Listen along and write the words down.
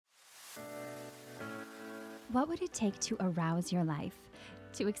What would it take to arouse your life,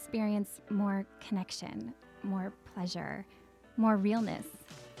 to experience more connection, more pleasure, more realness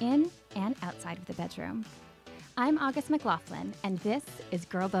in and outside of the bedroom? I'm August McLaughlin, and this is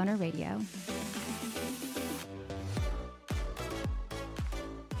Girl Boner Radio.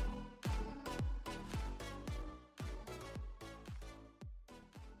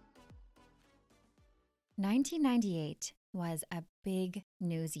 "1998 was a big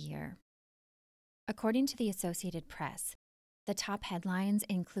news year. According to the Associated Press, the top headlines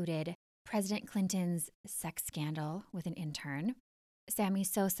included President Clinton's sex scandal with an intern, Sammy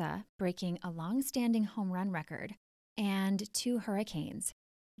Sosa breaking a long-standing home run record, and 2 hurricanes,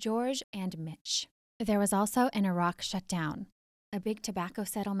 George and Mitch. There was also an Iraq shutdown, a big tobacco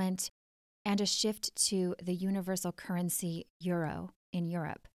settlement, and a shift to the universal currency euro in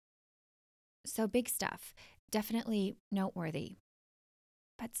Europe. So big stuff, definitely noteworthy.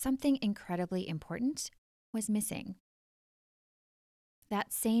 But something incredibly important was missing.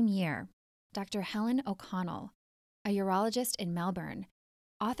 That same year, Dr. Helen O'Connell, a urologist in Melbourne,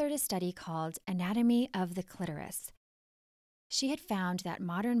 authored a study called Anatomy of the Clitoris. She had found that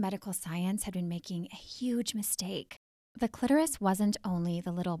modern medical science had been making a huge mistake. The clitoris wasn't only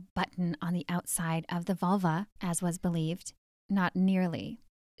the little button on the outside of the vulva, as was believed, not nearly.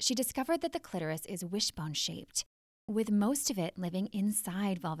 She discovered that the clitoris is wishbone-shaped, with most of it living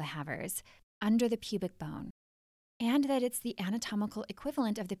inside vulva havers, under the pubic bone, and that it's the anatomical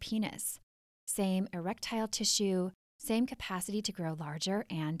equivalent of the penis. Same erectile tissue, same capacity to grow larger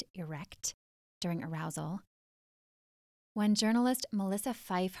and erect during arousal. When journalist Melissa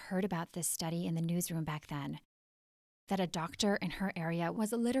Fife heard about this study in the newsroom back then, that a doctor in her area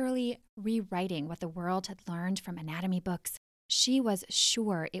was literally rewriting what the world had learned from anatomy books, she was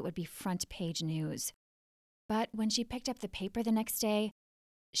sure it would be front-page news. But when she picked up the paper the next day,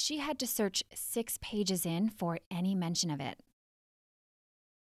 she had to search 6 pages in for any mention of it.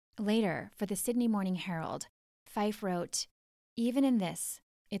 Later, for the Sydney Morning Herald, Fife wrote, "Even in this,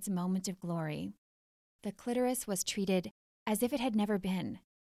 its moment of glory, the clitoris was treated as if it had never been,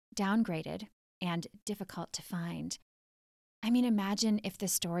 downgraded, and difficult to find." I mean, imagine if the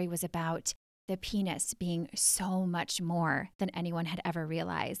story was about the penis being so much more than anyone had ever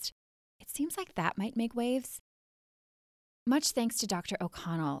realized. It seems like that might make waves. Much thanks to Dr.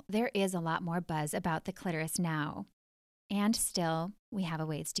 O'Connell, there is a lot more buzz about the clitoris now. And still, we have a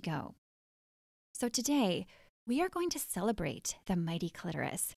ways to go. So today, we are going to celebrate the mighty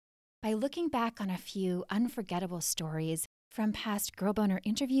clitoris by looking back on a few unforgettable stories from past Girl Boner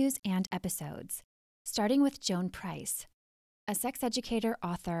interviews and episodes, starting with Joan Price, a sex educator,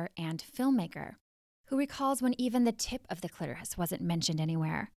 author, and filmmaker who recalls when even the tip of the clitoris wasn't mentioned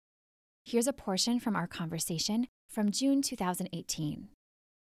anywhere. Here's a portion from our conversation from June 2018.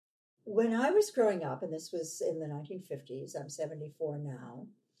 When I was growing up, and this was in the 1950s, I'm 74 now,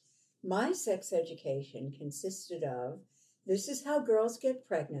 my sex education consisted of, this is how girls get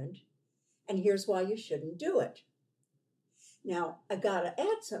pregnant, and here's why you shouldn't do it. Now, I got to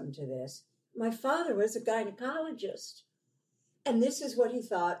add something to this. My father was a gynecologist, and this is what he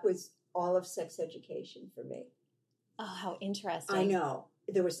thought was all of sex education for me. Oh, how interesting. I know.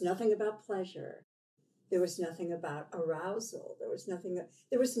 There was nothing about pleasure. There was nothing about arousal. There was nothing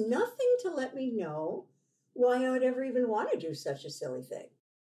to let me know why I would ever even want to do such a silly thing.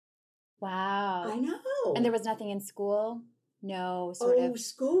 Wow. I know. And there was nothing in school? No,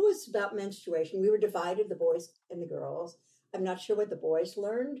 School was about menstruation. We were divided, the boys and the girls. I'm not sure what the boys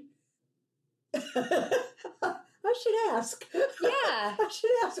learned. I should ask. Yeah. I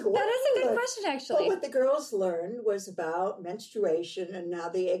should ask. That is a good question, actually. But what the girls learned was about menstruation and how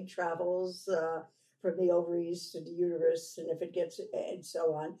the egg travels from the ovaries to the uterus, and if it gets, and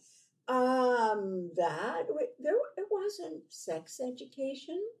so on. It wasn't sex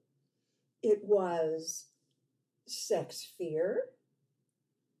education. It was sex fear.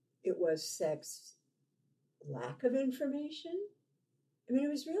 It was sex lack of information. I mean, it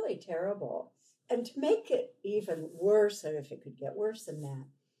was really terrible. And to make it even worse, and if it could get worse than that,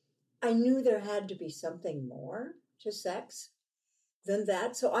 I knew there had to be something more to sex than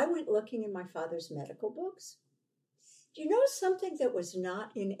that. So I went looking in my father's medical books. Do you know something that was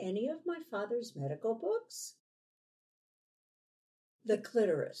not in any of my father's medical books? The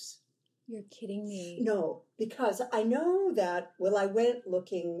clitoris. You're kidding me. No, because I know that, I went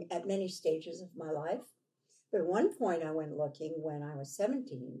looking at many stages of my life. But at one point I went looking when I was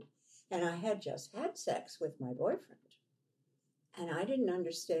 17, and I had just had sex with my boyfriend. And I didn't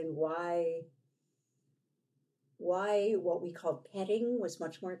understand why what we called petting was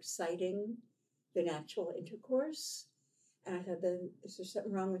much more exciting than actual intercourse. And I thought, then, is there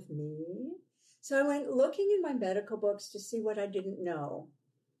something wrong with me? So I went looking in my medical books to see what I didn't know.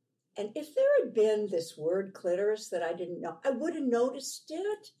 And if there had been this word clitoris that I didn't know, I would have noticed it.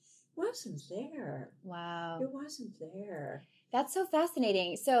 It wasn't there. Wow. It wasn't there. That's so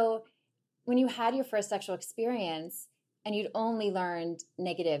fascinating. So when you had your first sexual experience and you'd only learned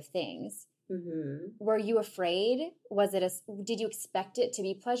negative things, were you afraid? Did you expect it to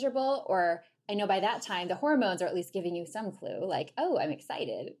be pleasurable? Or I know by that time the hormones are at least giving you some clue, like, oh, I'm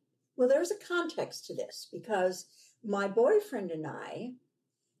excited. Well, there's a context to this because my boyfriend and I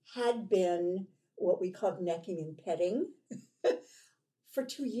had been what we called necking and petting for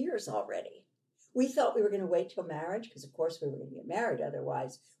 2 years already. We thought we were going to wait till marriage because, of course, we were going to get married.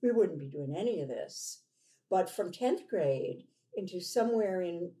 Otherwise, we wouldn't be doing any of this. But from 10th grade into somewhere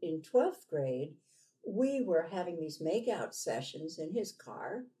in 12th grade, we were having these make-out sessions in his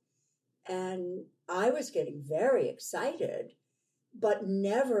car. And I was getting very excited, but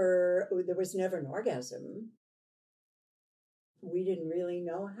there was never an orgasm. We didn't really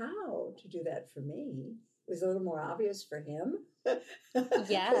know how to do that for me. It was a little more obvious for him.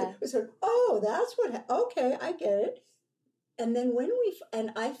 Yeah. It was like, oh, that's okay, I get it. And then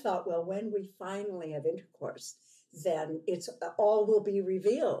I thought, well, when we finally have intercourse, then it's all will be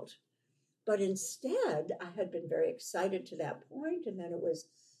revealed. But instead, I had been very excited to that point, and then it was,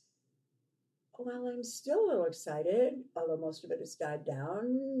 well, I'm still a little excited, although most of it has died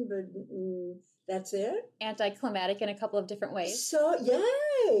down, but that's it. Anticlimactic in a couple of different ways. So,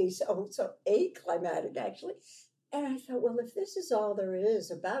 yay! So aclimactic, actually. And I thought, well, if this is all there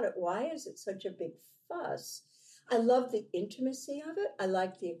is about it, why is it such a big fuss? I love the intimacy of it. I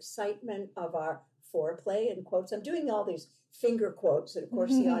like the excitement of our foreplay, in quotes. I'm doing all these finger quotes that, of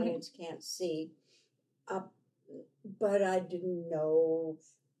course, the audience can't see. But I didn't know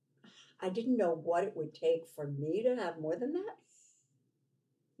what it would take for me to have more than that.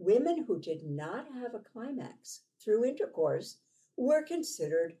 Women who did not have a climax through intercourse were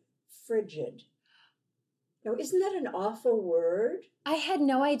considered frigid. Now, isn't that an awful word? I had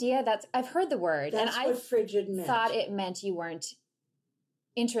no idea. I've heard the word. That's and what frigid meant. Thought it meant you weren't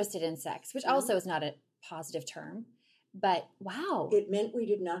interested in sex, which also is not a positive term. But wow. It meant we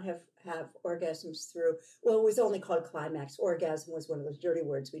did not have orgasms through, well, it was only called climax. Orgasm was one of those dirty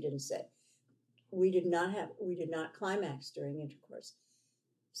words we didn't say. We did not climax during intercourse.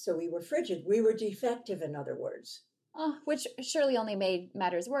 So we were frigid. We were defective, in other words. Oh, which surely only made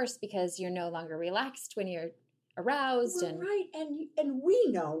matters worse because you're no longer relaxed when you're aroused. Well, right. And we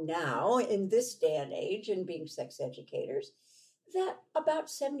know now, in this day and age, and being sex educators, that about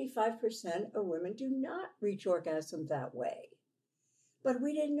 75% of women do not reach orgasm that way. But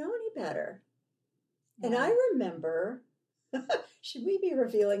we didn't know any better. Yeah. And I remember, should we be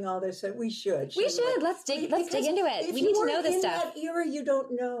revealing all this? We should. We should. Let's dig into it. We need to know this stuff. In that era, you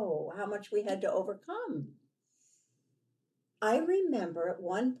don't know how much we had to overcome. I remember at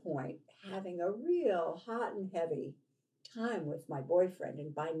one point having a real hot and heavy time with my boyfriend.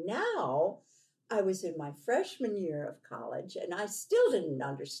 And by now, I was in my freshman year of college, and I still didn't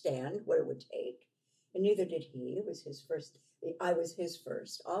understand what it would take. And neither did he. It was his first. I was his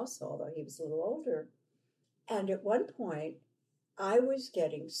first also, although he was a little older. And at one point, I was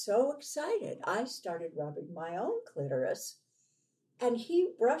getting so excited, I started rubbing my own clitoris. And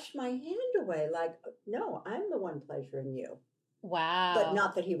he brushed my hand away like, no, I'm the one pleasuring you. Wow. But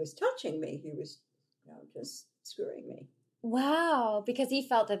not that he was touching me. He was just screwing me. Wow. Because he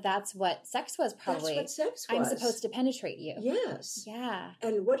felt that that's what sex was, probably. That's what sex was. I'm supposed to penetrate you. Yes. Yeah.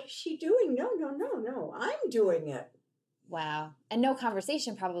 And what is she doing? No. I'm doing it. Wow. And no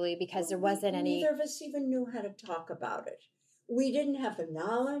conversation, probably, because there wasn't any... Neither of us even knew how to talk about it. We didn't have the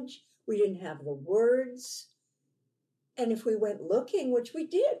knowledge. We didn't have the words. And if we went looking, which we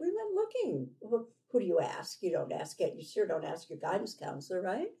did, we went looking. Well, who do you ask? You don't ask it. You sure don't ask your guidance counselor,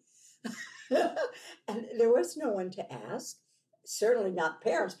 right? And there was no one to ask. Certainly not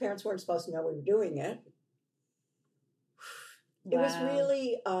parents. Parents weren't supposed to know we were doing it. Wow. It was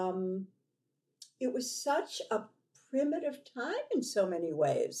really, it was such a primitive time in so many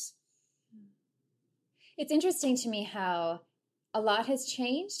ways. It's interesting to me how a lot has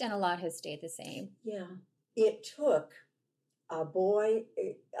changed and a lot has stayed the same. Yeah. It took a boy,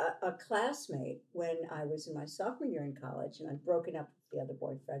 a classmate, when I was in my sophomore year in college, and I'd broken up with the other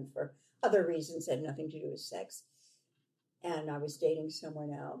boyfriend for other reasons that had nothing to do with sex. And I was dating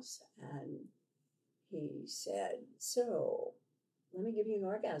someone else. And he said, so let me give you an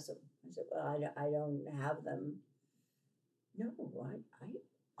orgasm. I said, well, I don't have them. No,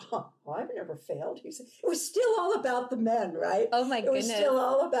 oh, I've never failed. He said, it was still all about the men, right? Oh my goodness. It was still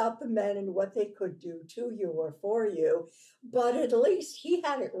all about the men and what they could do to you or for you. But at least he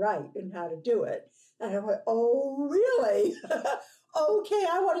had it right in how to do it. And I went, oh, really? Okay,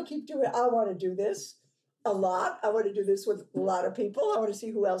 I want to keep doing it. I want to do this a lot. I want to do this with a lot of people. I want to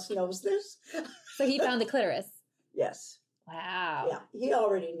see who else knows this. So he found the clitoris. Yes. Wow. Yeah, he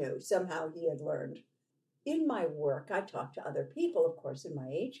already knew. Somehow he had learned. In my work, I talk to other people, of course, in my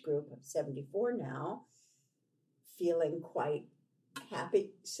age group. I'm 74 now, feeling quite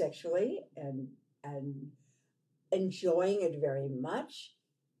happy sexually and enjoying it very much.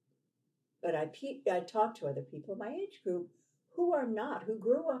 But I talk to other people in my age group who are not, who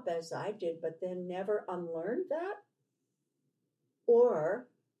grew up as I did, but then never unlearned that, or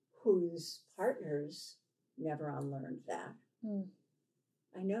whose partners never unlearned that.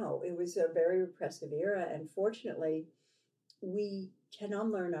 I know it was a very repressive era, and fortunately, we can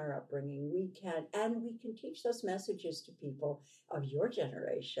unlearn our upbringing. We can teach those messages to people of your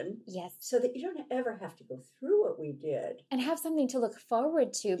generation. Yes. So that you don't ever have to go through what we did. And have something to look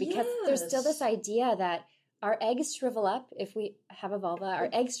forward to, because there's still this idea that our eggs shrivel up if we have a vulva. Our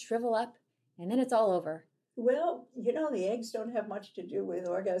eggs shrivel up, and then it's all over. Well, the eggs don't have much to do with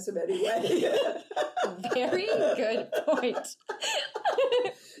orgasm anyway. Very good point.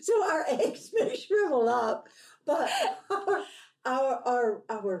 So our eggs may shrivel up, but our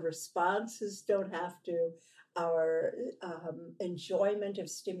responses don't have to. Our enjoyment of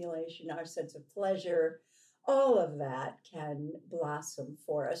stimulation, our sense of pleasure, all of that can blossom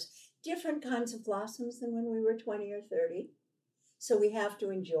for us. Different kinds of blossoms than when we were 20 or 30. So we have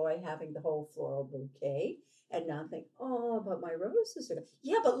to enjoy having the whole floral bouquet and not think, oh, but my roses are...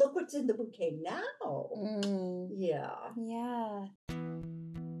 Yeah, but look what's in the bouquet now. Yeah. Yeah.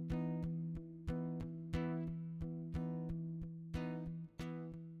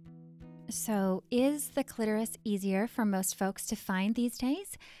 So, is the clitoris easier for most folks to find these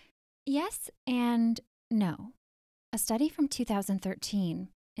days? Yes and no. A study from 2013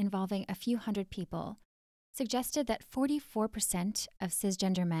 involving a few hundred people suggested that 44% of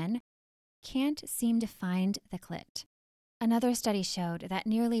cisgender men can't seem to find the clit. Another study showed that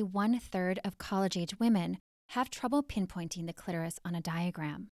nearly 1/3 of college-age women have trouble pinpointing the clitoris on a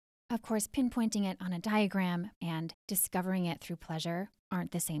diagram. Of course, pinpointing it on a diagram and discovering it through pleasure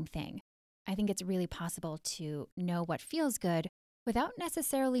aren't the same thing. I think it's really possible to know what feels good without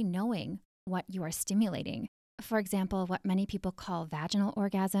necessarily knowing what you are stimulating. For example, what many people call vaginal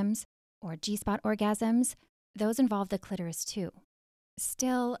orgasms or G-spot orgasms, those involve the clitoris too.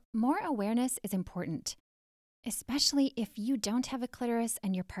 Still, more awareness is important, especially if you don't have a clitoris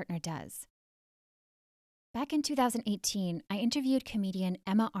and your partner does. Back in 2018, I interviewed comedian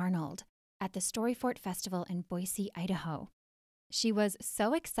Emma Arnold at the Storyfort Festival in Boise, Idaho. She was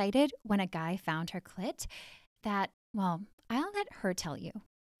so excited when a guy found her clit that, well, I'll let her tell you,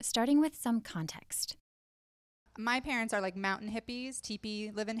 starting with some context. My parents are like mountain hippies,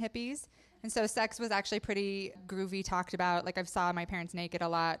 teepee living hippies. And so sex was actually pretty groovy, talked about. Like I saw my parents naked a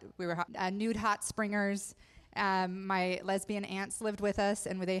lot. We were nude hot springers. My lesbian aunts lived with us,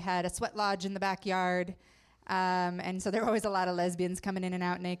 and they had a sweat lodge in the backyard. And so there were always a lot of lesbians coming in and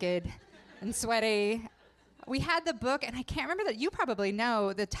out naked and sweaty. We had the book, and I can't remember that. You probably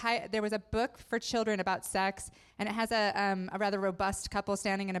know there was a book for children about sex, and it has a rather robust couple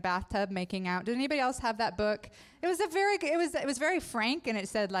standing in a bathtub making out. Did anybody else have that book? It was very frank, and it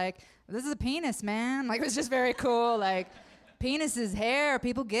said like, "This is a penis, man." Like it was just very cool. Like, penis is hair.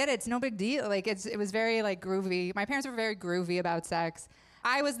 People get it. It's no big deal. Like it was very like groovy. My parents were very groovy about sex.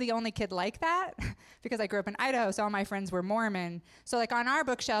 I was the only kid like that because I grew up in Idaho, so all my friends were Mormon. So like on our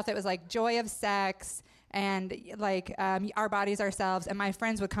bookshelf, it was like Joy of Sex and like Our Bodies, Ourselves. And my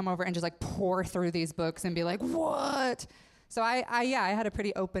friends would come over and just like pour through these books and be like, what? So I had a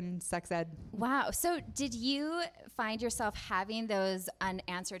pretty open sex ed. Wow. So did you find yourself having those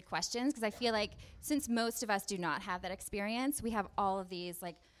unanswered questions? Because I feel like since most of us do not have that experience, we have all of these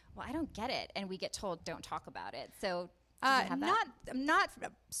like, well, I don't get it. And we get told, don't talk about it. So not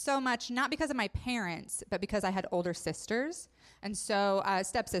so much, not because of my parents, but because I had older sisters, and so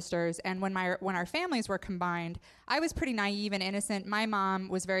stepsisters. And when our families were combined, I was pretty naive and innocent. My mom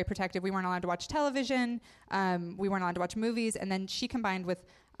was very protective. We weren't allowed to watch television. We weren't allowed to watch movies. And then she combined with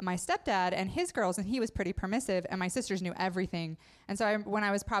my stepdad and his girls, and he was pretty permissive. And my sisters knew everything. And so when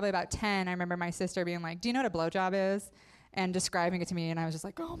I was probably about 10, I remember my sister being like, "Do you know what a blowjob is?" and describing it to me. And I was just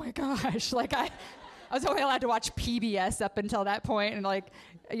like, "Oh my gosh!" Like I was only allowed to watch PBS up until that point, and like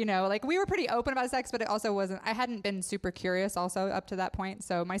Like we were pretty open about sex, but it also wasn't, I hadn't been super curious also up to that point.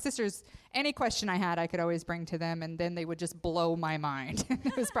 So my sisters, any question I had, I could always bring to them, and then they would just blow my mind.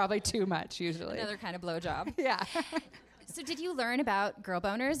 It was probably too much usually. Another kind of blowjob. Yeah. So did you learn about girl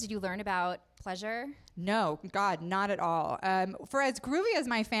boners? Did you learn about pleasure? No, God, not at all. For as groovy as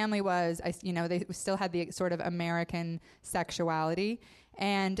my family was, they still had the sort of American sexuality.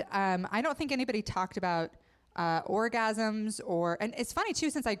 And I don't think anybody talked about orgasms and it's funny too,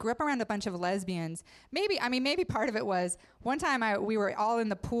 since I grew up around a bunch of lesbians, maybe part of it was one time we were all in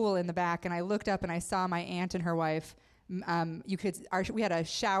the pool in the back, and I looked up and I saw my aunt and her wife. We had a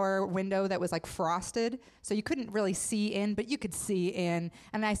shower window that was like frosted, so you couldn't really see in, but you could see in.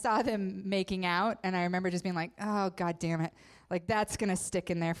 And I saw them making out, and I remember just being like, "Oh, God damn it! Like that's gonna stick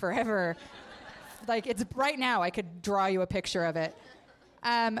in there forever." Like it's right now. I could draw you a picture of it.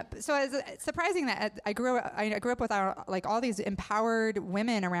 So it's surprising that I grew up with all these empowered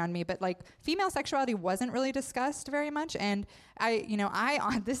women around me, but like female sexuality wasn't really discussed very much. And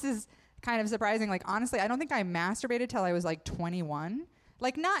this is kind of surprising. Like, honestly, I don't think I masturbated till I was like 21.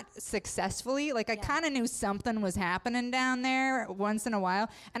 Like, not successfully. Like, I kind of knew something was happening down there once in a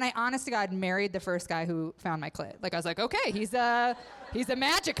while. And I, honest to God, married the first guy who found my clit. Like, I was like, okay, he's a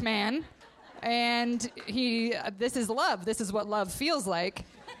magic man. And this is love. This is what love feels like.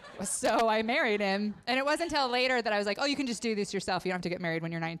 So I married him. And it wasn't until later that I was like, oh, you can just do this yourself. You don't have to get married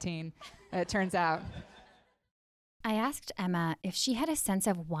when you're 19. It turns out. I asked Emma if she had a sense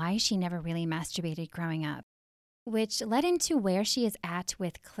of why she never really masturbated growing up, which led into where she is at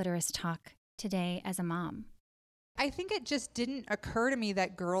with clitoris talk today as a mom. I think it just didn't occur to me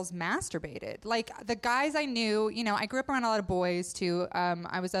that girls masturbated. Like the guys I knew, I grew up around a lot of boys too.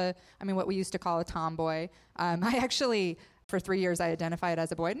 I was what we used to call a tomboy. I actually, for 3 years, I identified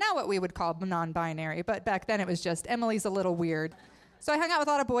as a boy. Now what we would call non-binary, but back then it was just Emily's a little weird. So I hung out with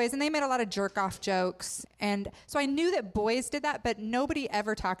a lot of boys, and they made a lot of jerk-off jokes. And so I knew that boys did that, but nobody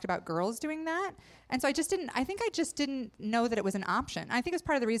ever talked about girls doing that. And so I just didn't know that it was an option. I think it's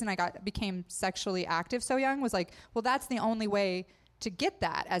part of the reason I became sexually active so young was like, well, that's the only way to get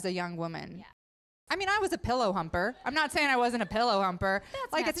that as a young woman. Yeah. I mean, I was a pillow humper. I'm not saying I wasn't a pillow humper.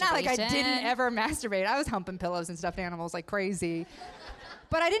 That's like, it's not like I didn't ever masturbate. I was humping pillows and stuffed animals like crazy.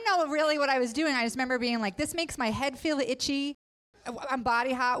 But I didn't know really what I was doing. I just remember being like, this makes my head feel itchy. I'm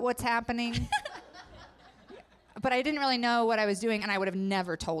body hot. What's happening? But I didn't really know what I was doing, and I would have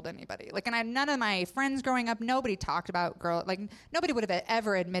never told anybody. Like, and none of my friends growing up, nobody talked about nobody would have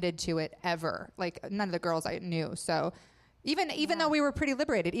ever admitted to it ever. Like, none of the girls I knew. So even though we were pretty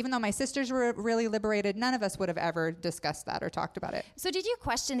liberated, even though my sisters were really liberated, none of us would have ever discussed that or talked about it. So did you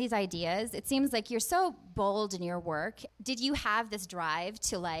question these ideas? It seems like you're so bold in your work. Did you have this drive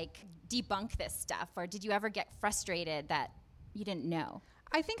to like debunk this stuff, or did you ever get frustrated that you didn't know?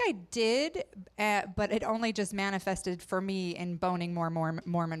 I think I did, but it only just manifested for me in boning more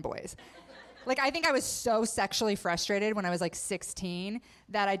Mormon boys. Like, I think I was so sexually frustrated when I was like 16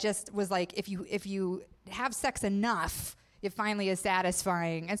 that I just was like, if you have sex enough, it finally is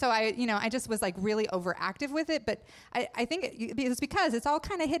satisfying. And so I just was like really overactive with it. But I think it's because it's all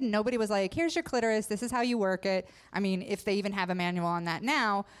kind of hidden. Nobody was like, here's your clitoris. This is how you work it. I mean, if they even have a manual on that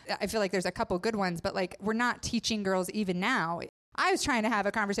now, I feel like there's a couple good ones, but like we're not teaching girls even now. I was trying to have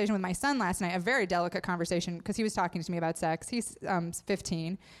a conversation with my son last night, a very delicate conversation, because he was talking to me about sex. He's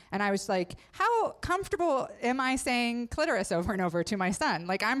 15. And I was like, how comfortable am I saying clitoris over and over to my son?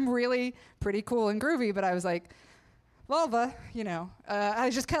 Like, I'm really pretty cool and groovy, but I was like, vulva, I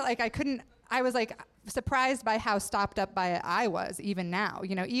was just kind of like, I was like surprised by how stopped up by it I was even now,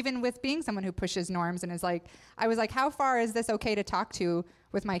 even with being someone who pushes norms and is like, I was like, how far is this okay to talk to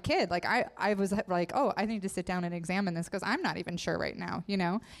with my kid? Like, I was like, oh, I need to sit down and examine this because I'm not even sure right now,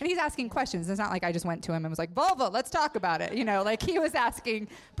 And he's asking questions. It's not like I just went to him and was like, vulva, let's talk about it. Like he was asking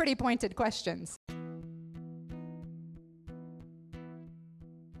pretty pointed questions.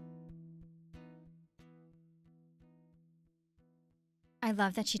 I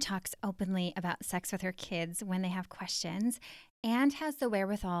love that she talks openly about sex with her kids when they have questions and has the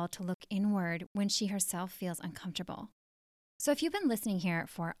wherewithal to look inward when she herself feels uncomfortable. So if you've been listening here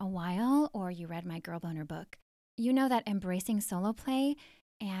for a while or you read my Girl Boner book, you know that embracing solo play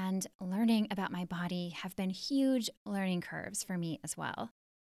and learning about my body have been huge learning curves for me as well.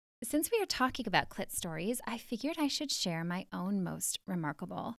 Since we are talking about clit stories, I figured I should share my own most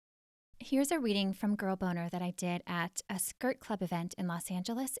remarkable. Here's a reading from Girl Boner that I did at a Skirt Club event in Los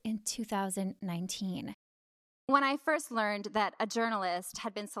Angeles in 2019. When I first learned that a journalist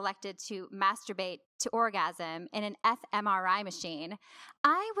had been selected to masturbate to orgasm in an fMRI machine,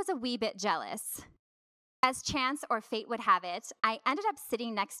 I was a wee bit jealous. As chance or fate would have it, I ended up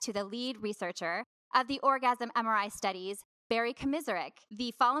sitting next to the lead researcher of the orgasm MRI studies, Barry Komisarek,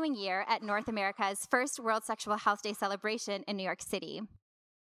 the following year at North America's first World Sexual Health Day celebration in New York City.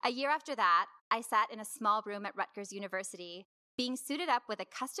 A year after that, I sat in a small room at Rutgers University, being suited up with a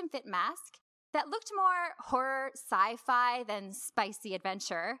custom-fit mask that looked more horror sci-fi than spicy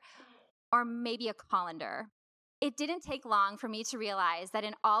adventure, or maybe a colander. It didn't take long for me to realize that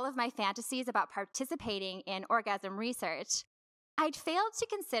in all of my fantasies about participating in orgasm research, I'd failed to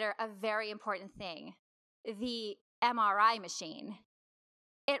consider a very important thing, the MRI machine.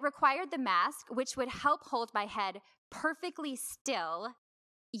 It required the mask, which would help hold my head perfectly still,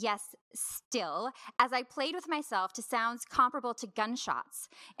 yes, still, as I played with myself to sounds comparable to gunshots,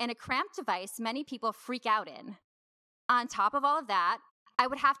 in a cramped device many people freak out in. On top of all of that, I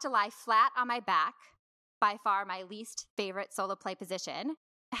would have to lie flat on my back, by far my least favorite solo play position.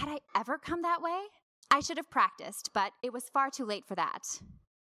 Had I ever come that way? I should have practiced, but it was far too late for that.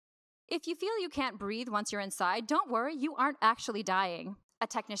 If you feel you can't breathe once you're inside, don't worry, you aren't actually dying, a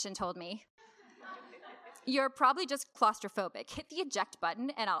technician told me. You're probably just claustrophobic. Hit the eject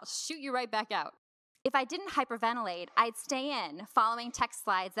button and I'll shoot you right back out. If I didn't hyperventilate, I'd stay in, following text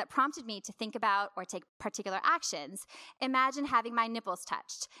slides that prompted me to think about or take particular actions. Imagine having my nipples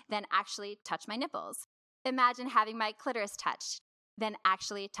touched, then actually touch my nipples. Imagine having my clitoris touched, then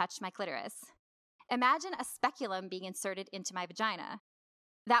actually touch my clitoris. Imagine a speculum being inserted into my vagina.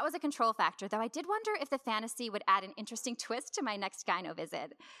 That was a control factor, though I did wonder if the fantasy would add an interesting twist to my next gyno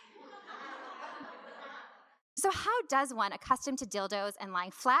visit. So how does one accustomed to dildos and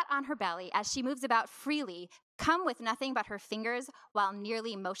lying flat on her belly as she moves about freely come with nothing but her fingers while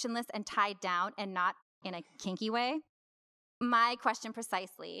nearly motionless and tied down and not in a kinky way? My question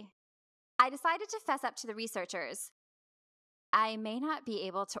precisely. I decided to fess up to the researchers. I may not be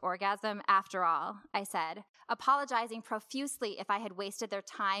able to orgasm after all, I said, apologizing profusely if I had wasted their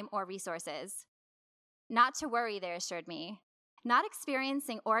time or resources. Not to worry, they assured me. Not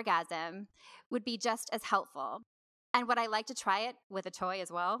experiencing orgasm would be just as helpful. And would I like to try it with a toy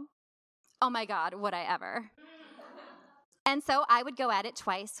as well? Oh my God, would I ever? And so I would go at it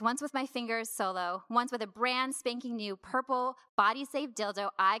twice, once with my fingers solo, once with a brand spanking new purple body-safe dildo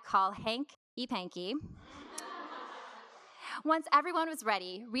I call Hank E. Panky. Once everyone was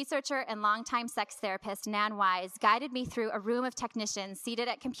ready, researcher and longtime sex therapist Nan Wise guided me through a room of technicians seated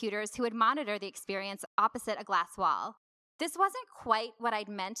at computers who would monitor the experience opposite a glass wall. This wasn't quite what I'd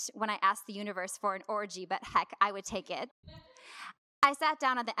meant when I asked the universe for an orgy, but heck, I would take it. I sat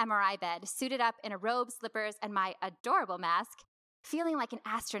down on the MRI bed, suited up in a robe, slippers, and my adorable mask, feeling like an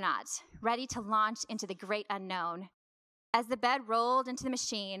astronaut, ready to launch into the great unknown. As the bed rolled into the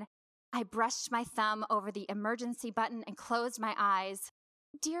machine, I brushed my thumb over the emergency button and closed my eyes.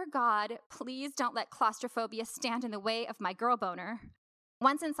 Dear God, please don't let claustrophobia stand in the way of my girl boner.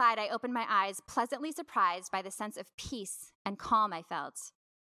 Once inside, I opened my eyes, pleasantly surprised by the sense of peace and calm I felt.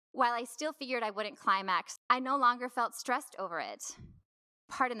 While I still figured I wouldn't climax, I no longer felt stressed over it.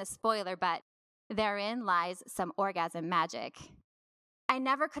 Pardon the spoiler, but therein lies some orgasm magic. I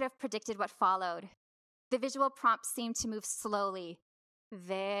never could have predicted what followed. The visual prompt seemed to move slowly,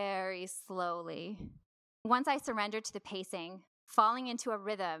 very slowly. Once I surrendered to the pacing, falling into a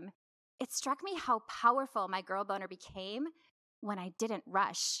rhythm, it struck me how powerful my girl boner became when I didn't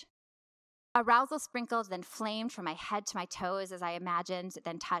rush. Arousal sprinkled, then flamed from my head to my toes as I imagined,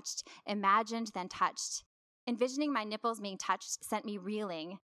 then touched, imagined, then touched. Envisioning my nipples being touched sent me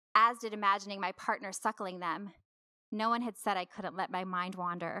reeling, as did imagining my partner suckling them. No one had said I couldn't let my mind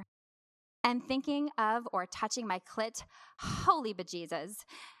wander. And thinking of or touching my clit, holy bejesus.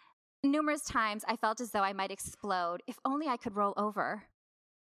 Numerous times I felt as though I might explode, if only I could roll over.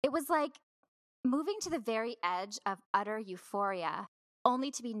 It was like moving to the very edge of utter euphoria,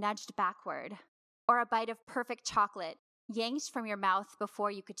 only to be nudged backward, or a bite of perfect chocolate yanked from your mouth before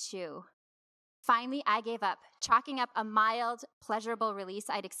you could chew. Finally, I gave up, chalking up a mild, pleasurable release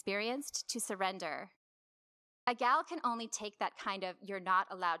I'd experienced to surrender. A gal can only take that kind of you're not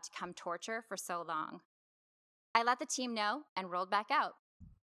allowed to come torture for so long. I let the team know and rolled back out.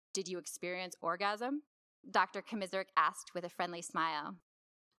 Did you experience orgasm? Dr. Komisarek asked with a friendly smile.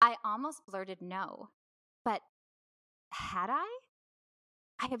 I almost blurted no, but had I?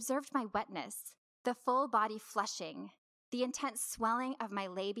 I observed my wetness, the full body flushing, the intense swelling of my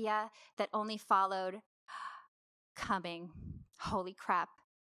labia that only followed coming. Holy crap,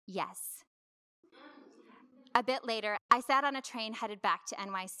 yes. A bit later, I sat on a train headed back to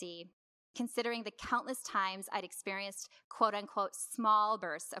NYC, considering the countless times I'd experienced quote-unquote small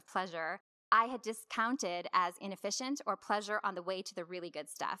bursts of pleasure I had discounted as inefficient or pleasure on the way to the really good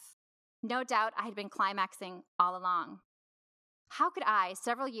stuff. No doubt I had been climaxing all along. How could I,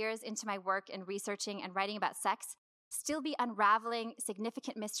 several years into my work in researching and writing about sex, still be unraveling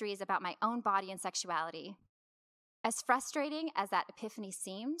significant mysteries about my own body and sexuality? As frustrating as that epiphany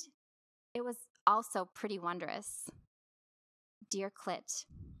seemed, it was also pretty wondrous. Dear Clit,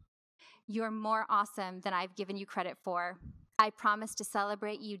 you're more awesome than I've given you credit for. I promise to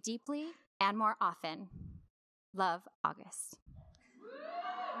celebrate you deeply and more often. Love, August.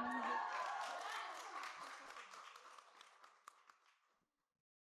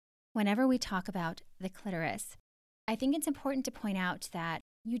 Whenever we talk about the clitoris, I think it's important to point out that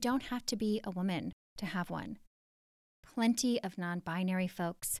you don't have to be a woman to have one. Plenty of non-binary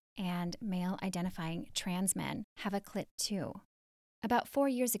folks and male-identifying trans men have a clit too. About 4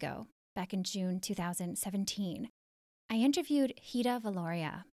 years ago, back in June 2017, I interviewed Hida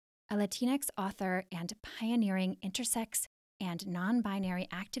Valoria, a Latinx author and pioneering intersex and non-binary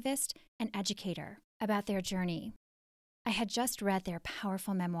activist and educator, about their journey. I had just read their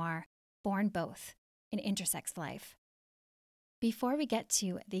powerful memoir, Born Both, An Intersex Life. Before we get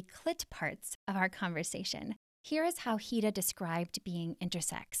to the clit parts of our conversation, here is how Hida described being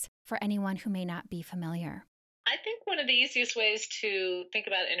intersex for anyone who may not be familiar. I think one of the easiest ways to think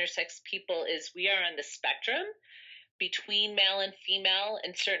about intersex people is we are on the spectrum between male and female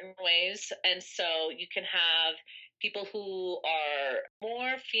in certain ways. And so you can have people who are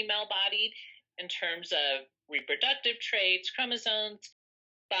more female bodied in terms of reproductive traits, chromosomes,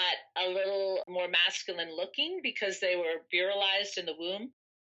 but a little more masculine looking because they were virilized in the womb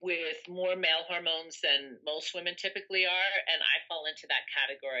with more male hormones than most women typically are. And I fall into that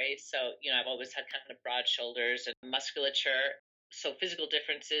category. So, I've always had kind of broad shoulders and musculature. So physical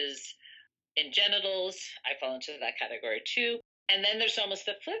differences in genitals, I fall into that category too. And then there's almost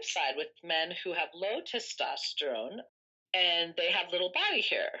the flip side with men who have low testosterone and they have little body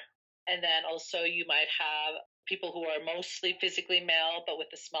hair. And then also you might have people who are mostly physically male, but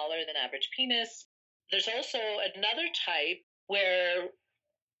with a smaller than average penis. There's also another type where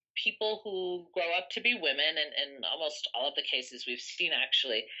people who grow up to be women, and in almost all of the cases we've seen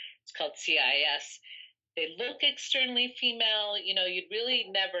actually, it's called CIS. They look externally female. You'd really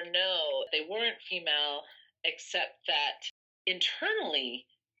never know they weren't female, except that internally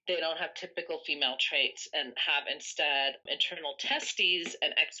they don't have typical female traits and have instead internal testes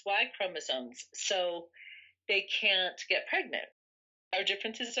and XY chromosomes. So they can't get pregnant. Our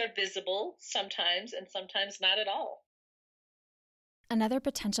differences are visible sometimes and sometimes not at all. Another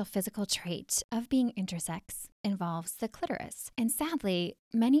potential physical trait of being intersex involves the clitoris. And sadly,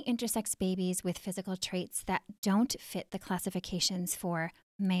 many intersex babies with physical traits that don't fit the classifications for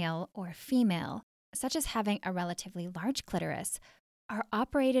male or female, such as having a relatively large clitoris, are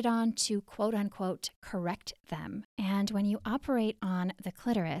operated on to quote-unquote correct them. And when you operate on the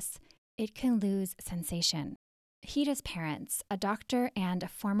clitoris, it can lose sensation. Hida's parents, a doctor and a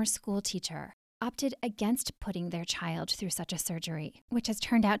former school teacher, opted against putting their child through such a surgery, which has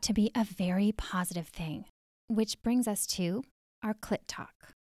turned out to be a very positive thing. Which brings us to our clit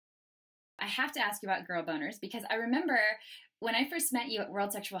talk. I have to ask you about girl boners because I remember when I first met you at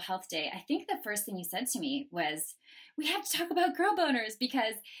World Sexual Health Day, I think the first thing you said to me was, we have to talk about girl boners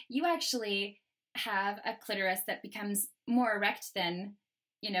because you actually have a clitoris that becomes more erect than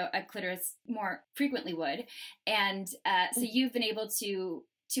a clitoris more frequently would. And so you've been able to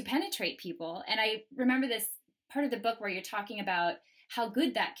penetrate people. And I remember this part of the book where you're talking about how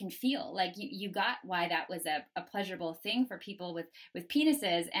good that can feel. Like you got why that was a pleasurable thing for people with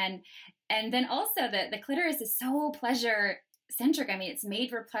penises. And then also the clitoris is so pleasure centric. I mean, it's made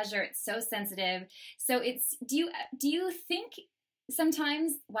for pleasure. It's so sensitive. So do you think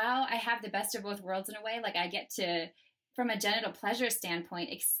sometimes, wow, I have the best of both worlds in a way? Like I get to, from a genital pleasure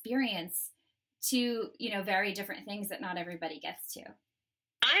standpoint, experience two, very different things that not everybody gets to.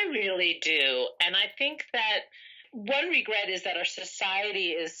 I really do. And I think that one regret is that our society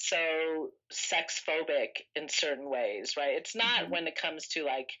is so sex phobic in certain ways, right? It's not when it comes to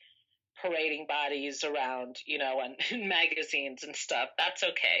like parading bodies around, in magazines and stuff. That's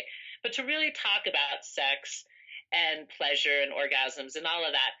okay. But to really talk about sex and pleasure and orgasms and all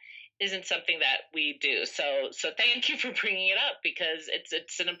of that isn't something that we do. So thank you for bringing it up because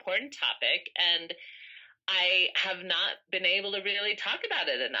it's an important topic. And I have not been able to really talk about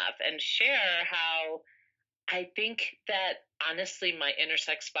it enough and share how I think that honestly, my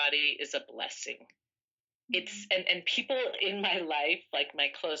intersex body is a blessing. It's, and people in my life, like my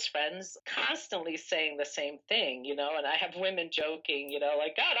close friends, constantly saying the same thing, and I have women joking,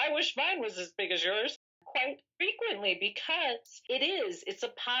 like, God, I wish mine was as big as yours quite frequently because it's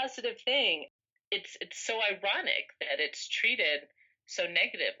a positive thing. It's so ironic that it's treated so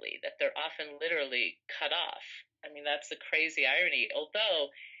negatively that they're often literally cut off. I mean, that's the crazy irony. Although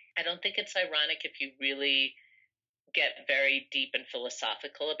I don't think it's ironic if you really get very deep and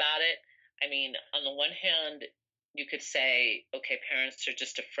philosophical about it. I mean, on the one hand, you could say, okay, parents are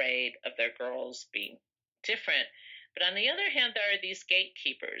just afraid of their girls being different. But on the other hand, there are these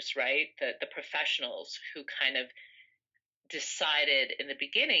gatekeepers, right? The professionals who kind of decided in the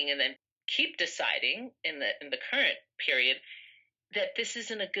beginning and then keep deciding in the current period that this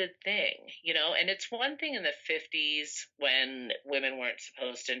isn't a good thing, you know? And it's one thing in the 50s when women weren't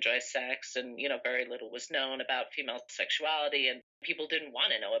supposed to enjoy sex and, you know, very little was known about female sexuality and people didn't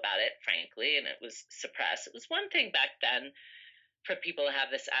want to know about it, frankly, and it was suppressed. It was one thing back then for people to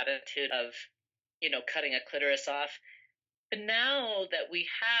have this attitude of, you know, cutting a clitoris off. But now that we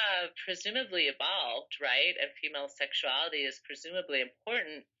have presumably evolved, right, and female sexuality is presumably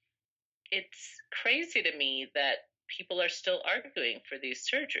important, it's crazy to me that people are still arguing for these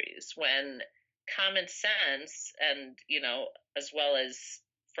surgeries when common sense and, you know, as well as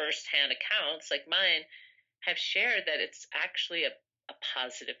firsthand accounts like mine have shared that it's actually a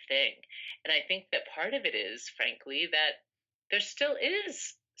positive thing. And I think that part of it is, frankly, that there still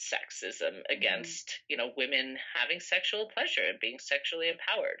is sexism against, you know, women having sexual pleasure and being sexually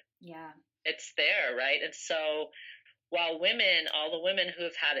empowered. Yeah. It's there, right? And so while women, all the women who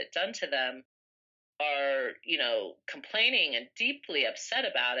have had it done to them are, you know, complaining and deeply upset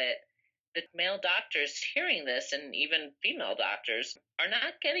about it, the male doctors hearing this and even female doctors are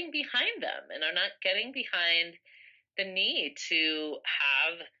not getting behind them and are not getting behind the need to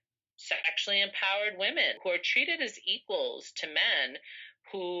have sexually empowered women who are treated as equals to men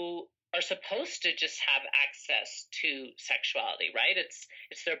who are supposed to just have access to sexuality, right?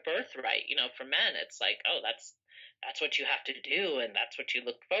 It's their birthright, you know, for men. It's like, oh, that's what you have to do and that's what you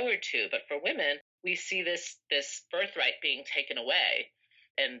look forward to. But for women, we see this birthright being taken away,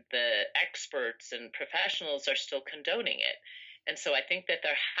 and the experts and professionals are still condoning it. And so I think that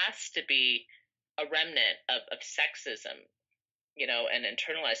there has to be a remnant of sexism, you know, and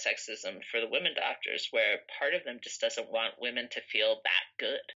internalized sexism for the women doctors, where part of them just doesn't want women to feel that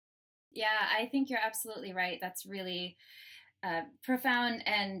good. Yeah, I think you're absolutely right. That's really profound,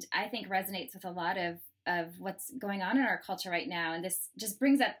 and I think resonates with a lot of what's going on in our culture right now. And this just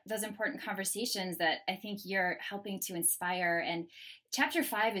brings up those important conversations that I think you're helping to inspire. And chapter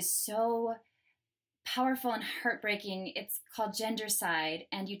 5 is so powerful and heartbreaking. It's called Gendercide,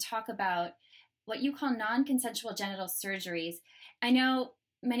 and you talk about what you call non-consensual genital surgeries. I know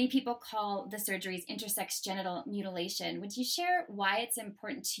many people call the surgeries intersex genital mutilation. Would you share why it's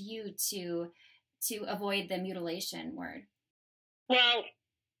important to you to avoid the mutilation word? Well,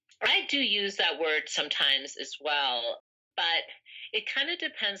 I do use that word sometimes as well, but it kind of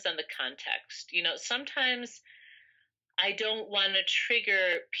depends on the context. You know, sometimes I don't want to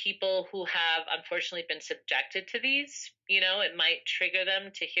trigger people who have unfortunately been subjected to these. You know, it might trigger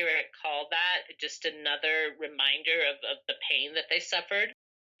them to hear it called that, just another reminder of the pain that they suffered.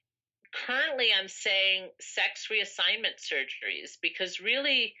 Currently, I'm saying sex reassignment surgeries because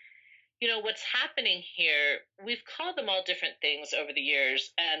really, you know, what's happening here, we've called them all different things over the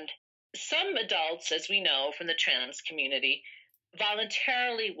years. And some adults, as we know from the trans community,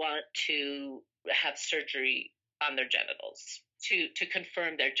 voluntarily want to have surgery on their genitals to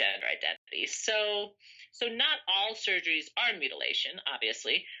confirm their gender identity. So not all surgeries are mutilation,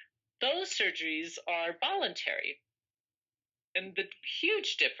 obviously. Those surgeries are voluntary. And the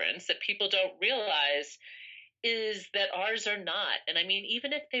huge difference that people don't realize is that ours are not. And I mean,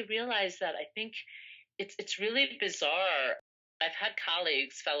 even if they realize that, I think it's really bizarre. I've had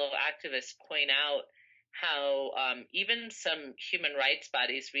colleagues, fellow activists, point out how even some human rights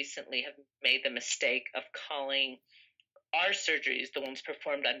bodies recently have made the mistake of calling our surgeries, the ones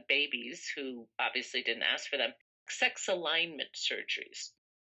performed on babies who obviously didn't ask for them, sex alignment surgeries.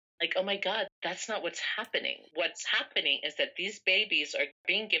 Like, oh my God, that's not what's happening. What's happening is that these babies are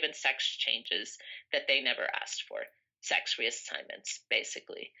being given sex changes that they never asked for, sex reassignments,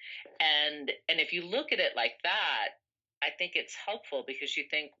 basically. And if you look at it like that, I think it's helpful because you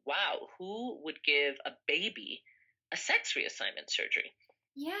think, wow, who would give a baby a sex reassignment surgery?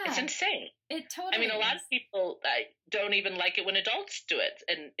 Yeah. It's insane. It totally I mean, a lot is. of people don't even like it when adults do it.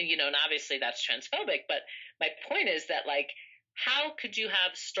 And, you know, and obviously that's transphobic. But my point is that, like, how could you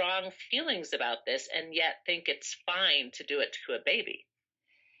have strong feelings about this and yet think it's fine to do it to a baby?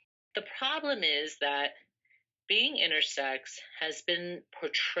 The problem is that being intersex has been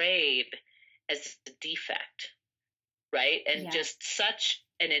portrayed as a defect, right? And just such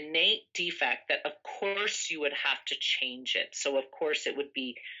an innate defect that of course you would have to change it. So of course it would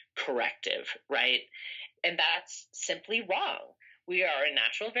be corrective, right? And that's simply wrong. we are a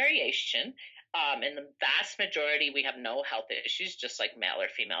natural variation. In the vast majority, we have no health issues, just like male or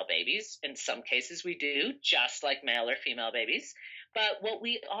female babies. In some cases, we do, just like male or female babies. But what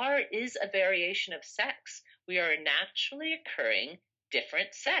we are is a variation of sex. We are a naturally occurring different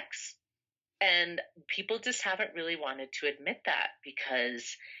sex. And people just haven't really wanted to admit that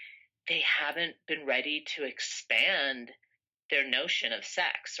because they haven't been ready to expand their notion of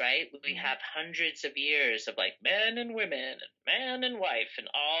sex, right? We have hundreds of years of like men and women and man and wife and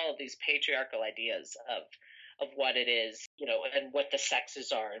all of these patriarchal ideas of what it is, and what the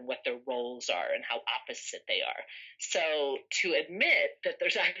sexes are and what their roles are and how opposite they are. So to admit that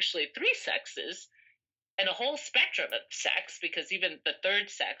there's actually three sexes and a whole spectrum of sex, because even the third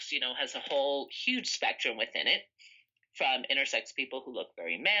sex, has a whole huge spectrum within it, from intersex people who look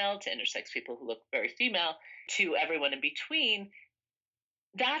very male to intersex people who look very female to everyone in between,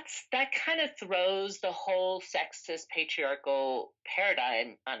 that kind of throws the whole sexist patriarchal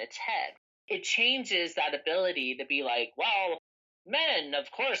paradigm on its head. It changes that ability to be like, well, men, of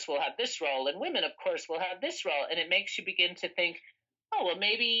course, will have this role, and women, of course, will have this role. And it makes you begin to think, oh, well,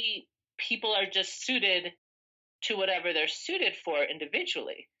 maybe people are just suited to whatever they're suited for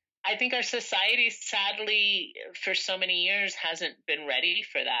individually. I think our society, sadly, for so many years hasn't been ready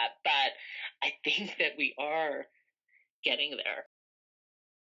for that, but I think that we are getting there.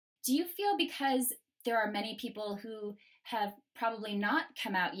 Do you feel because there are many people who have probably not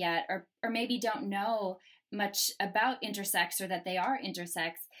come out yet or maybe don't know much about intersex or that they are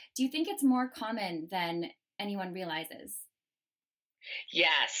intersex, do you think it's more common than anyone realizes?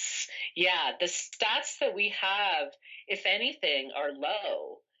 Yes. Yeah. The stats that we have, if anything, are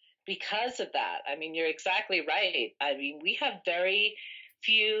low. Because of that. I mean, you're exactly right. I mean, we have very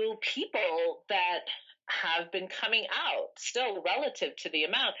few people that have been coming out still relative to the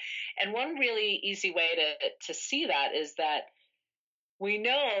amount. And one really easy way to see that is that we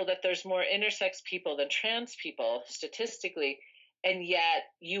know that there's more intersex people than trans people statistically, and yet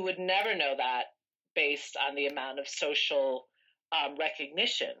you would never know that based on the amount of social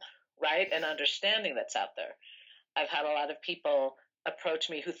recognition, right, and understanding that's out there. I've had a lot of people approach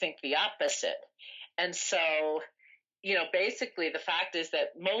me who think the opposite. And so, basically the fact is that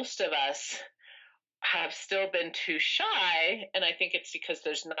most of us have still been too shy, and I think it's because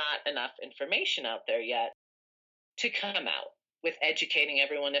there's not enough information out there yet to come out, with educating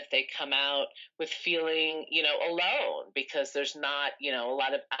everyone if they come out, with feeling, alone, because there's not, a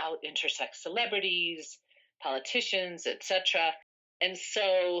lot of out intersex celebrities, politicians, etc. And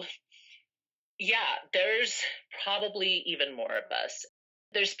so yeah, there's probably even more of us.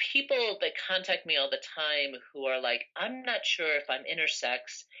 There's people that contact me all the time who are like, I'm not sure if I'm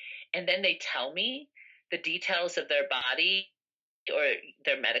intersex. And then they tell me the details of their body or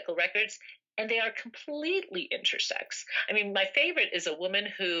their medical records, and they are completely intersex. I mean, my favorite is a woman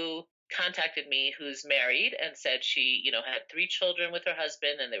who contacted me who's married and said she, had 3 children with her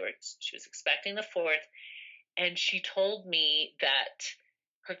husband, and she was expecting the 4th. And she told me that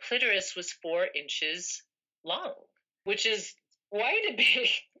her clitoris was 4 inches long, which is quite a bit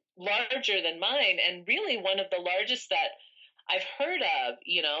larger than mine, and really one of the largest that I've heard of,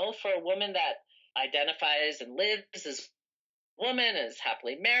 for a woman that identifies and lives as a woman, is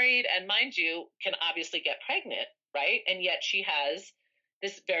happily married, and mind you, can obviously get pregnant, right? And yet she has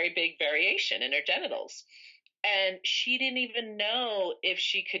this very big variation in her genitals. And she didn't even know if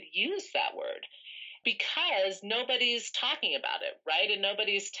she could use that word, because nobody's talking about it, right? And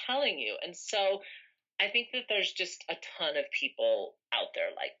nobody's telling you. And so I think that there's just a ton of people out there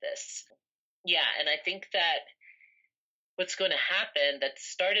like this. Yeah, and I think that what's going to happen, that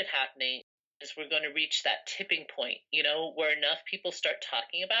started happening, is we're going to reach that tipping point, where enough people start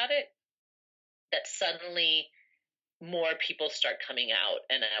talking about it, that suddenly more people start coming out.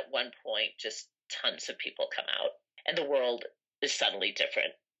 And at one point, just tons of people come out, and the world is suddenly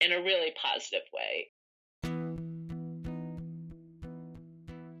different in a really positive way.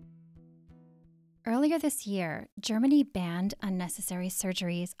 Earlier this year, Germany banned unnecessary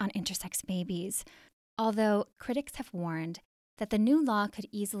surgeries on intersex babies, although critics have warned that the new law could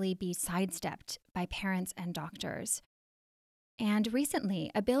easily be sidestepped by parents and doctors. And recently,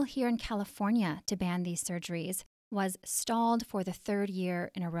 a bill here in California to ban these surgeries was stalled for the 3rd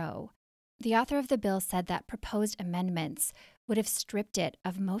year in a row. The author of the bill said that proposed amendments would have stripped it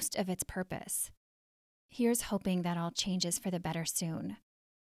of most of its purpose. Here's hoping that all changes for the better soon.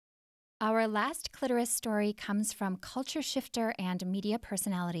 Our last clitoris story comes from culture shifter and media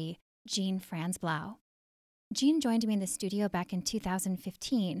personality Jean Franzblau. Jean joined me in the studio back in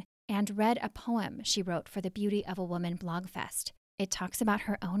 2015 and read a poem she wrote for the Beauty of a Woman blog fest. It talks about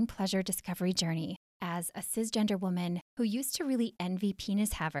her own pleasure discovery journey as a cisgender woman who used to really envy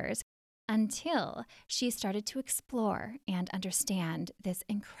penis havers until she started to explore and understand this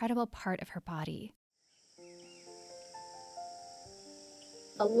incredible part of her body.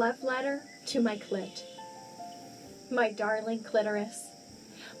 A love letter to my clit. My darling clitoris.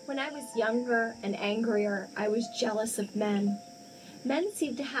 When I was younger and angrier, I was jealous of men. Men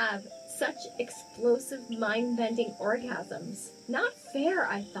seemed to have such explosive, mind-bending orgasms. Not fair,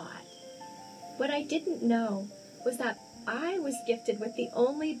 I thought. What I didn't know was that I was gifted with the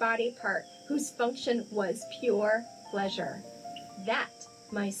only body part whose function was pure pleasure. That,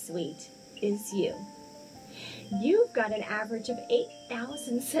 my sweet, is you. You've got an average of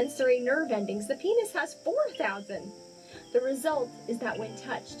 8,000 sensory nerve endings. The penis has 4,000. The result is that when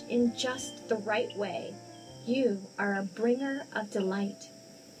touched in just the right way, you are a bringer of delight.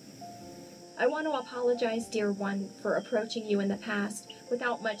 I want to apologize, dear one, for approaching you in the past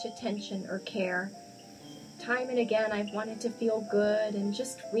without much attention or care. Time and again, I've wanted to feel good and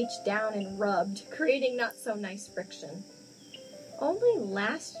just reached down and rubbed, creating not so nice friction. Only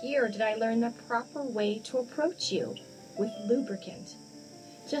last year did I learn the proper way to approach you with lubricant.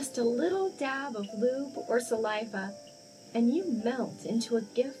 Just a little dab of lube or saliva, and you melt into a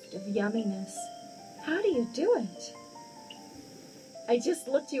gift of yumminess. How do you do it? I just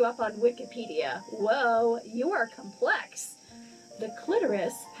looked you up on Wikipedia. Whoa, you are complex. The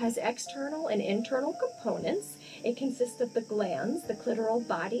clitoris has external and internal components. It consists of the glans, the clitoral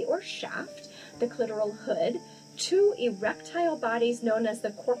body or shaft, the clitoral hood, two erectile bodies known as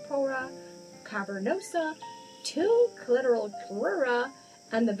the corpora cavernosa, two clitoral crura,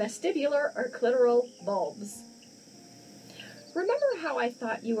 and the vestibular or clitoral bulbs. Remember how I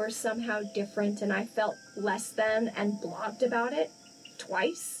thought you were somehow different and I felt less than and blogged about it?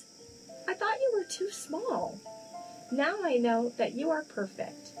 Twice? I thought you were too small. Now I know that you are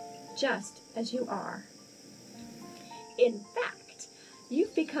perfect, just as you are. In fact,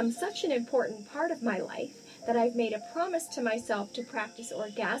 you've become such an important part of my life that I've made a promise to myself to practice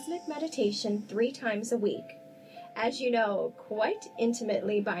orgasmic meditation 3 times a week. As you know quite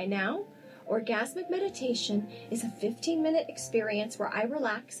intimately by now, orgasmic meditation is a 15-minute experience where I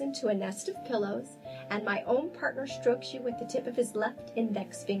relax into a nest of pillows and my own partner strokes you with the tip of his left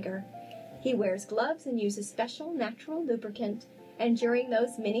index finger. He wears gloves and uses special natural lubricant, and during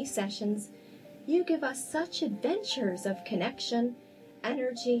those mini sessions, you give us such adventures of connection,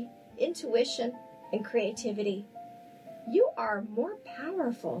 energy, intuition, and creativity. You are more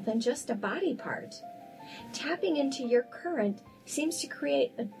powerful than just a body part. Tapping into your current seems to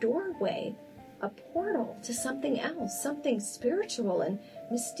create a doorway, a portal to something else, something spiritual and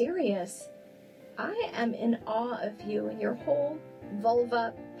mysterious. I am in awe of you and your whole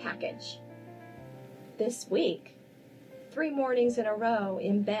vulva package. This week, 3 mornings in a row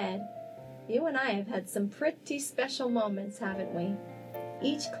in bed, you and I have had some pretty special moments, haven't we?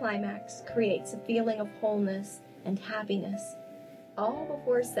 Each climax creates a feeling of wholeness and happiness, all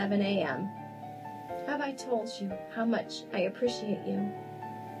before 7 a.m. Have I told you how much I appreciate you?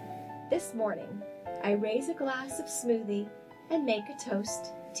 This morning, I raise a glass of smoothie and make a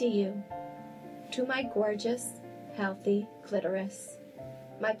toast to you, to my gorgeous, healthy clitoris,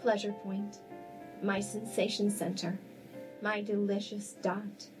 my pleasure point, my sensation center, my delicious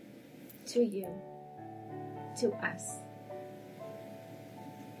dot, to you, to us.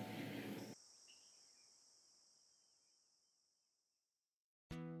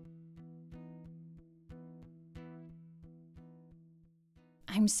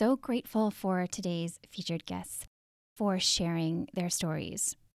 I'm so grateful for today's featured guests for sharing their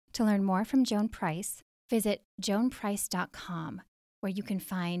stories. To learn more from Joan Price, visit joanprice.com, where you can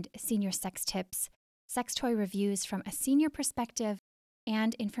find senior sex tips, sex toy reviews from a senior perspective,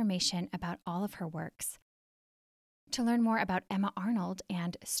 and information about all of her works. To learn more about Emma Arnold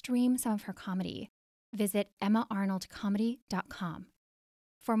and stream some of her comedy, visit emmaarnoldcomedy.com.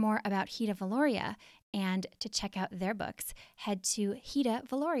 For more about Hida Valoria and to check out their books, head to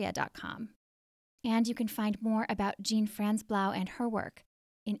hidavaloria.com. And you can find more about Jean Franzblau and her work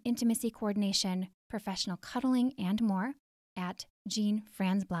in intimacy coordination, professional cuddling, and more at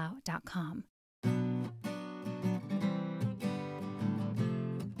jeanfranzblau.com.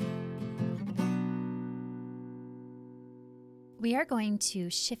 We are going to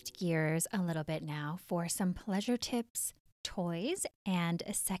shift gears a little bit now for some pleasure tips, toys, and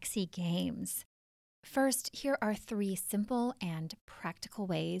sexy games. First, here are 3 simple and practical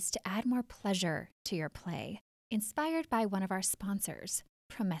ways to add more pleasure to your play, inspired by one of our sponsors,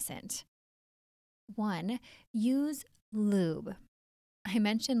 Promescent. 1. Use lube. I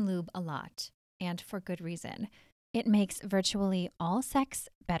mention lube a lot, and for good reason. It makes virtually all sex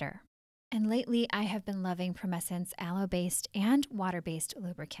better. And lately, I have been loving Promescent's aloe-based and water-based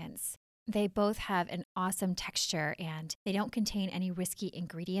lubricants. They both have an awesome texture and they don't contain any risky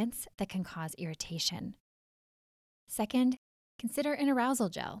ingredients that can cause irritation. Second, consider an arousal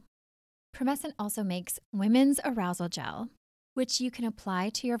gel. Promescent also makes women's arousal gel, which you can apply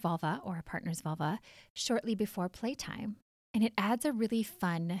to your vulva or a partner's vulva shortly before playtime. And it adds a really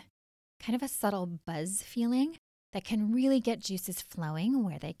fun, kind of a subtle buzz feeling that can really get juices flowing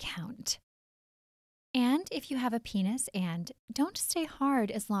where they count. And if you have a penis and don't stay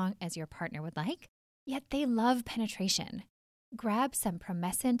hard as long as your partner would like, yet they love penetration, grab some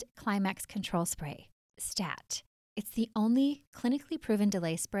Promescent Climax Control Spray, STAT. It's the only clinically proven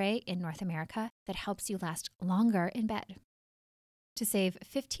delay spray in North America that helps you last longer in bed. To save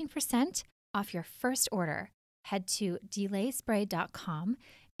 15% off your first order, head to delayspray.com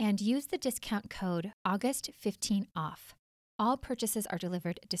and use the discount code AUGUST15OFF. All purchases are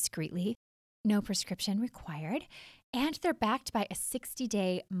delivered discreetly, no prescription required, and they're backed by a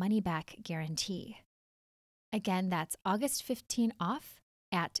 60-day money-back guarantee. Again, that's AUGUST15OFF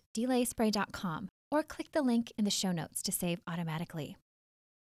at delayspray.com, or click the link in the show notes to save automatically.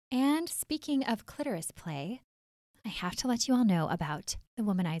 And speaking of clitoris play, I have to let you all know about the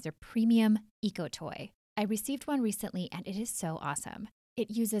Womanizer Premium Eco Toy. I received one recently and it is so awesome. It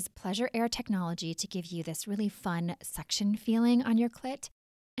uses pleasure air technology to give you this really fun suction feeling on your clit.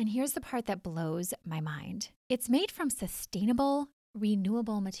 And here's the part that blows my mind. It's made from sustainable,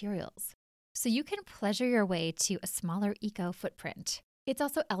 renewable materials, so you can pleasure your way to a smaller eco footprint. It's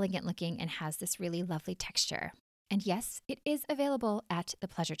also elegant looking and has this really lovely texture. And yes, it is available at the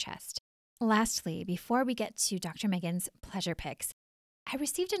Pleasure Chest. Lastly, before we get to Dr. Megan's pleasure picks, I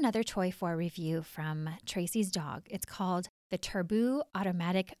received another toy for a review from Tracy's dog. It's called the Turboo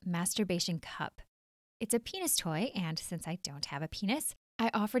Automatic Masturbation Cup. It's a penis toy, and since I don't have a penis,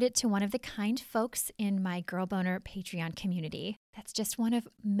 I offered it to one of the kind folks in my Girl Boner Patreon community. That's just one of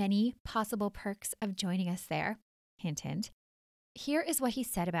many possible perks of joining us there. Hint, hint. Here is what he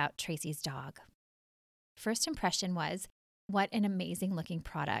said about Tracy's dog. First impression was, what an amazing looking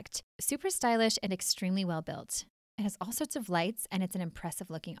product. Super stylish and extremely well built. It has all sorts of lights and it's an impressive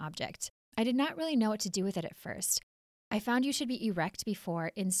looking object. I did not really know what to do with it at first. I found you should be erect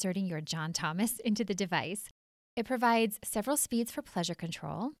before inserting your John Thomas into the device. It provides several speeds for pleasure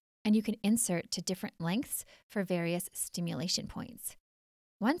control, and you can insert to different lengths for various stimulation points.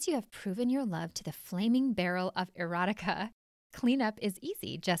 Once you have proven your love to the flaming barrel of erotica, cleanup is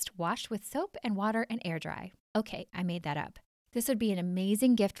easy. Just wash with soap and water and air dry. Okay, I made that up. This would be an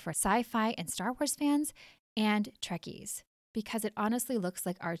amazing gift for sci-fi and Star Wars fans and Trekkies, because it honestly looks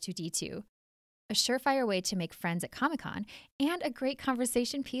like R2-D2. A surefire way to make friends at Comic-Con and a great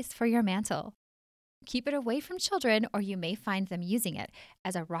conversation piece for your mantle. Keep it away from children or you may find them using it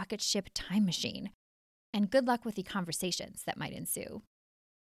as a rocket ship time machine. And good luck with the conversations that might ensue.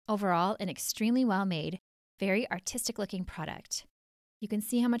 Overall, an extremely well-made, very artistic-looking product. You can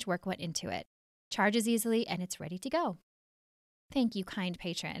see how much work went into it. Charges easily and it's ready to go. Thank you, kind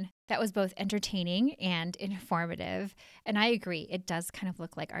patron. That was both entertaining and informative. And I agree, it does kind of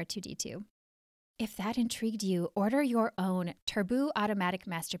look like R2-D2. If that intrigued you, order your own Turboo Automatic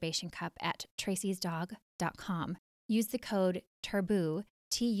Masturbation Cup at tracysdog.com. Use the code TURBOO,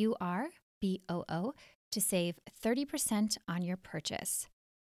 TURBOO, to save 30% on your purchase.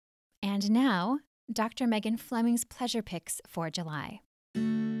 And now, Dr. Megan Fleming's pleasure picks for July.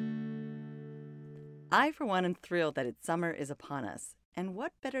 I, for one, am thrilled that it's summer is upon us. And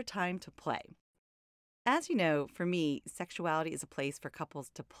what better time to play? As you know, for me, sexuality is a place for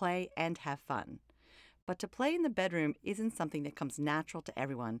couples to play and have fun. But to play in the bedroom isn't something that comes natural to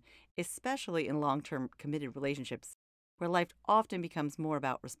everyone, especially in long-term committed relationships, where life often becomes more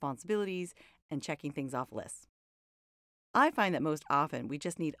about responsibilities and checking things off lists. I find that most often we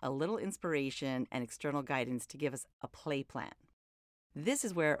just need a little inspiration and external guidance to give us a play plan. This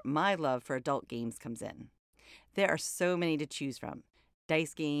is where my love for adult games comes in. There are so many to choose from.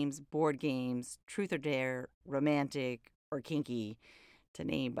 Dice games, board games, truth or dare, romantic, or kinky, to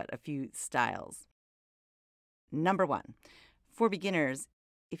name but a few styles. Number 1, for beginners,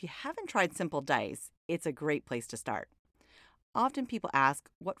 if you haven't tried Simple Dice, it's a great place to start. Often people ask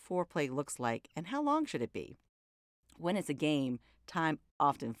what foreplay looks like and how long should it be. When it's a game, time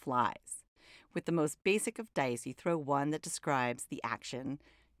often flies. With the most basic of dice, you throw one that describes the action,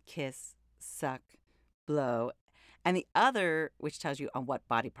 kiss, suck, blow, and the other which tells you on what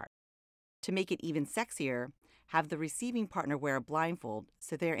body part. To make it even sexier, have the receiving partner wear a blindfold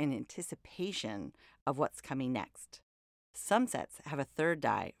so they're in anticipation of what's coming next. Some sets have a third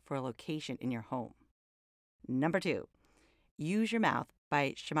die for a location in your home. Number 2, use your mouth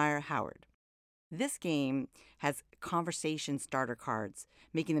by Shamira Howard. This game has conversation starter cards,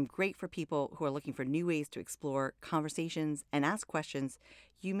 making them great for people who are looking for new ways to explore conversations and ask questions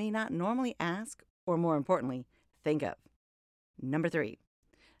you may not normally ask or, more importantly, think of. Number 3,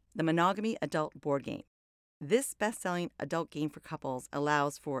 the Monogamy Adult Board Game. This best-selling adult game for couples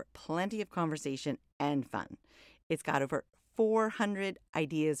allows for plenty of conversation and fun. It's got over 400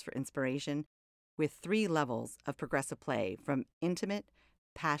 ideas for inspiration with 3 levels of progressive play from intimate,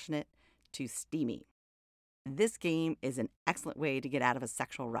 passionate, to steamy. This game is an excellent way to get out of a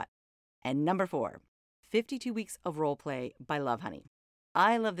sexual rut. And number 4, 52 Weeks of Role Play by Lovehoney.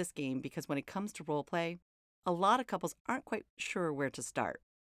 I love this game because when it comes to role play, a lot of couples aren't quite sure where to start.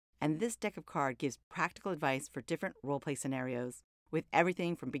 And this deck of cards gives practical advice for different role play scenarios with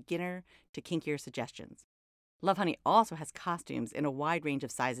everything from beginner to kinkier suggestions. Lovehoney also has costumes in a wide range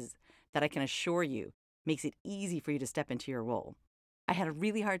of sizes that I can assure you makes it easy for you to step into your role. I had a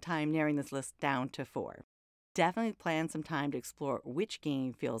really hard time narrowing this list down to 4. Definitely plan some time to explore which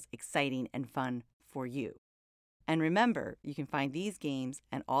game feels exciting and fun for you. And remember, you can find these games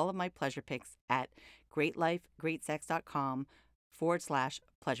and all of my pleasure picks at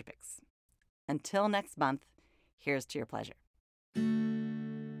greatlifegreatsex.com/pleasure picks. Until next month, here's to your pleasure.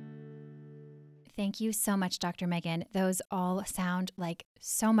 Thank you so much, Dr. Megan. Those all sound like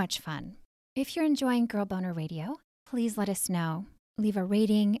so much fun. If you're enjoying Girl Boner Radio, please let us know. Leave a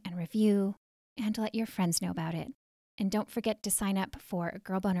rating and review, and let your friends know about it. And don't forget to sign up for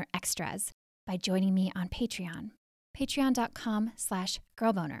Girl Boner Extras by joining me on Patreon.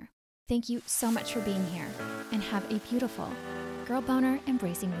 Patreon.com/girlboner. Thank you so much for being here, and have a beautiful Girl Boner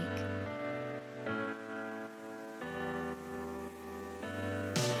Embracing Week.